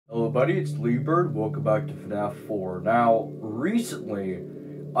buddy, it's Leebird. Welcome back to FNAF 4. Now, recently,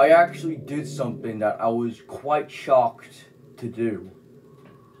 I actually did something that I was quite shocked to do.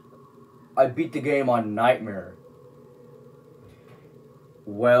 I beat the game on Nightmare.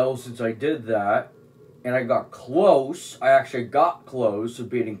 Well, since I did that, and I got close, I actually got close to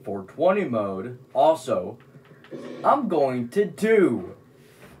beating 420 mode. Also, I'm going to do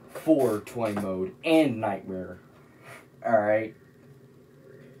 420 mode and Nightmare. Alright.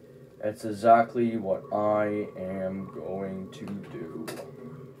 That's exactly what I am going to do.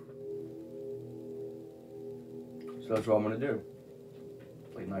 So that's what I'm going to do.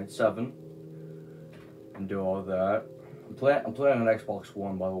 Play Night 7. And do all that. I'm playing on Xbox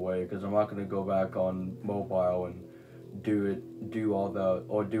One, by the way, because I'm not going to go back on mobile and do all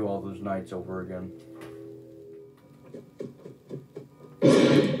those nights over again.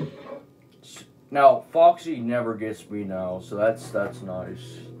 Now, Foxy never gets me now, so that's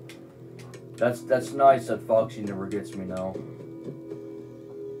nice. That's nice that Foxy never gets me now.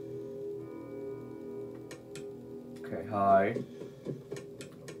 Okay, hi.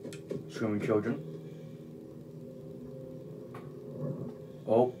 Screaming children.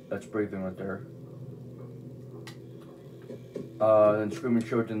 Oh, that's breathing right there. Then screaming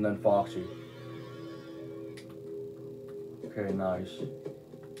children, then Foxy. Okay, nice.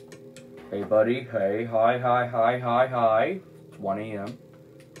 Hey, buddy. Hey, hi. It's 1 a.m.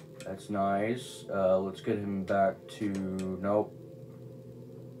 That's nice. Let's get him back to... Nope.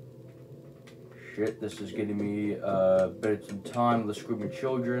 Shit, this is getting me a bit of time with the screaming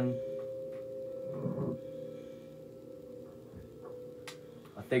children.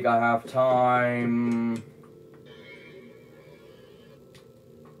 I think I have time.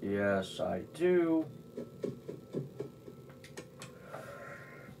 Yes, I do.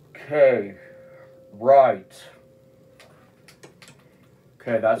 Okay. Right.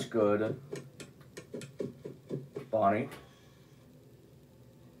 Okay, that's good. Bonnie.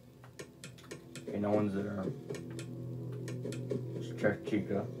 Okay, no one's there. Let's check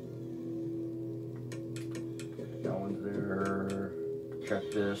Chica. No one's there. Check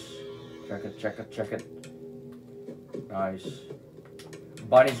this. Check it. Nice.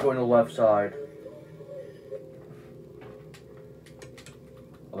 Bonnie's going to the left side.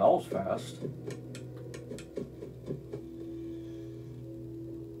 Well, that was fast.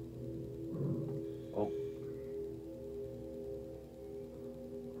 Oh.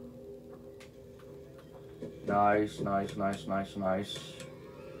 Nice.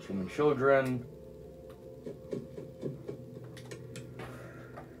 Human children.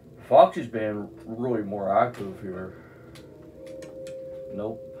 Foxy's been really more active here.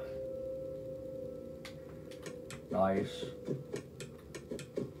 Nope. Nice.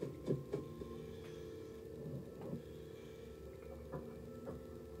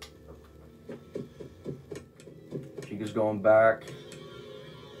 Chica's going back.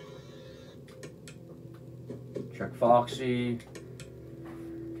 Check Foxy.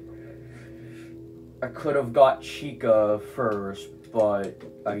 I could have got Chica first, but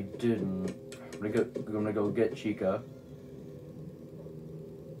I didn't. I'm gonna go get Chica.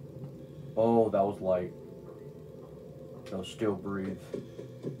 Oh, that was light. So still breathe.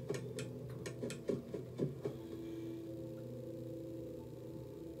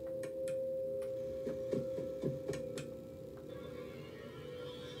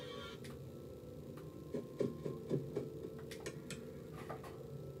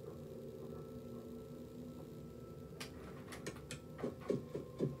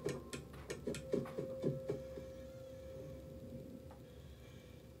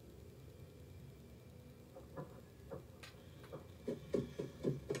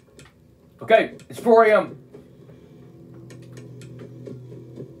 Okay, it's 4 a.m.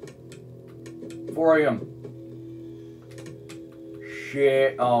 4 a.m.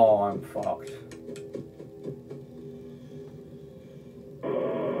 Shit. Oh, I'm fucked.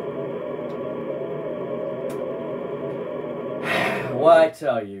 What I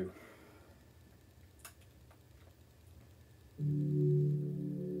tell you?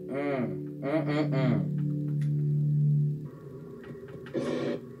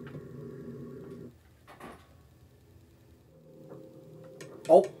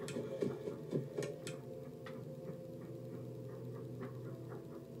 Oh.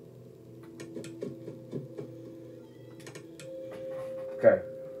 Okay.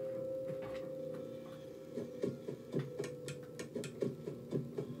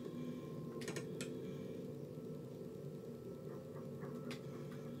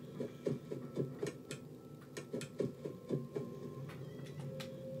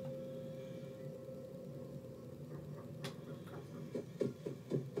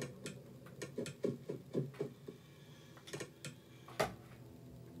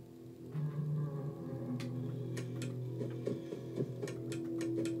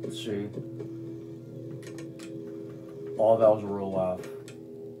 see. Oh, that was a real laugh.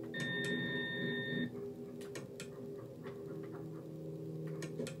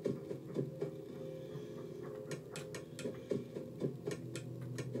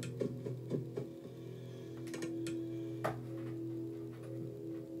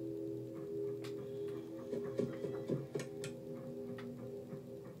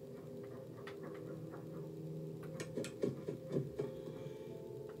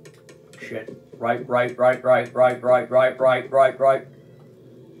 Shit. Right.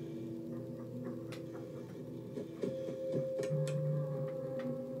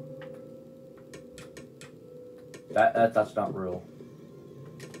 That's not real.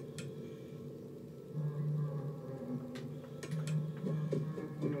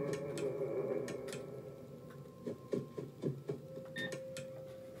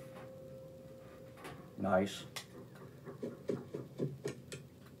 Nice.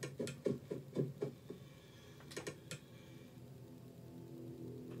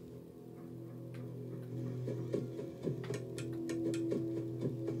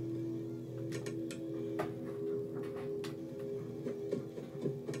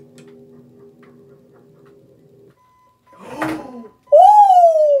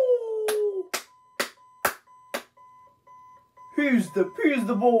 He's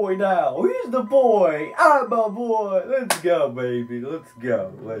the boy now. He's the boy. I'm my boy. Let's go, baby. Let's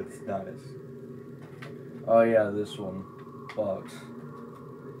go. Let's nice. Oh yeah, this one. Box.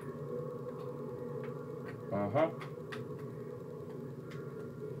 Uh-huh.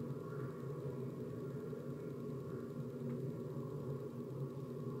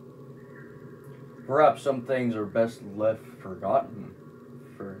 Perhaps some things are best left forgotten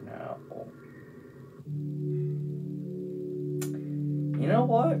for now. You know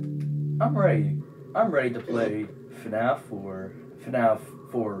what? I'm ready. I'm ready to play FNAF for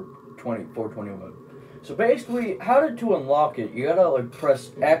 420 mode. So basically, how to unlock it? You gotta like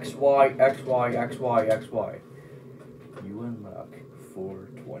press X, Y, X, Y, X, Y, X, Y. You unlock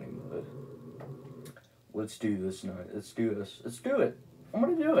 420 mode. Let's do this now. Let's do this. Let's do it. I'm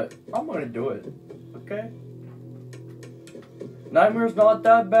gonna do it. I'm gonna do it. Okay? Nightmare's not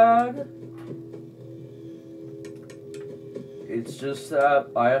that bad. It's just that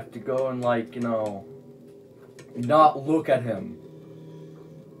I have to go and, like, you know, not look at him.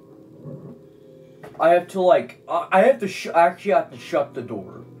 I have to, like, I have to actually have to shut the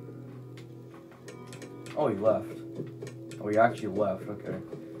door. Oh, he left. Oh, he actually left. Okay.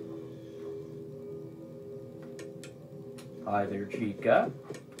 Hi there, Chica.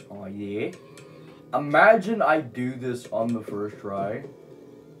 Oh, yeah. Imagine I do this on the first try.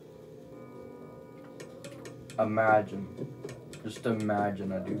 Imagine. Just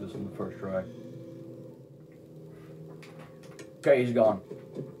imagine I do this on the first try. Okay, he's gone.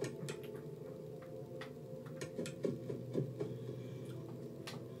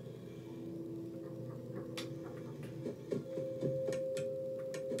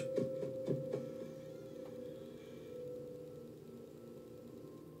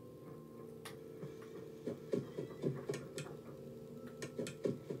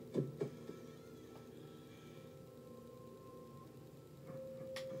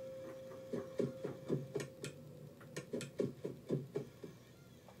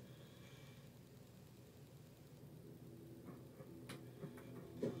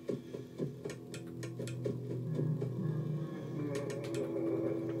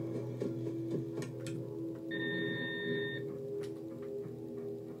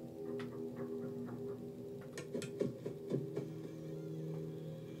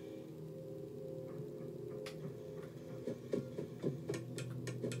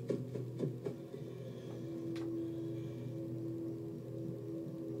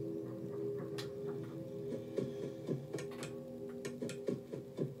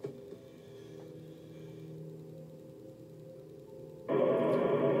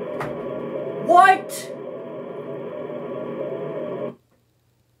 What?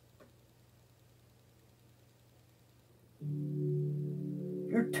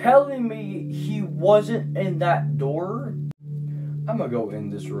 You're telling me he wasn't in that door? I'm gonna go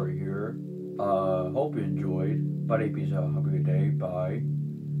end this right here. Hope you enjoyed. Bye, peace out. Have a good day. Bye.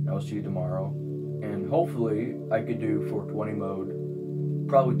 And I'll see you tomorrow. And hopefully I could do 420 mode.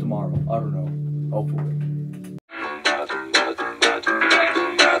 Probably tomorrow. I don't know. Hopefully.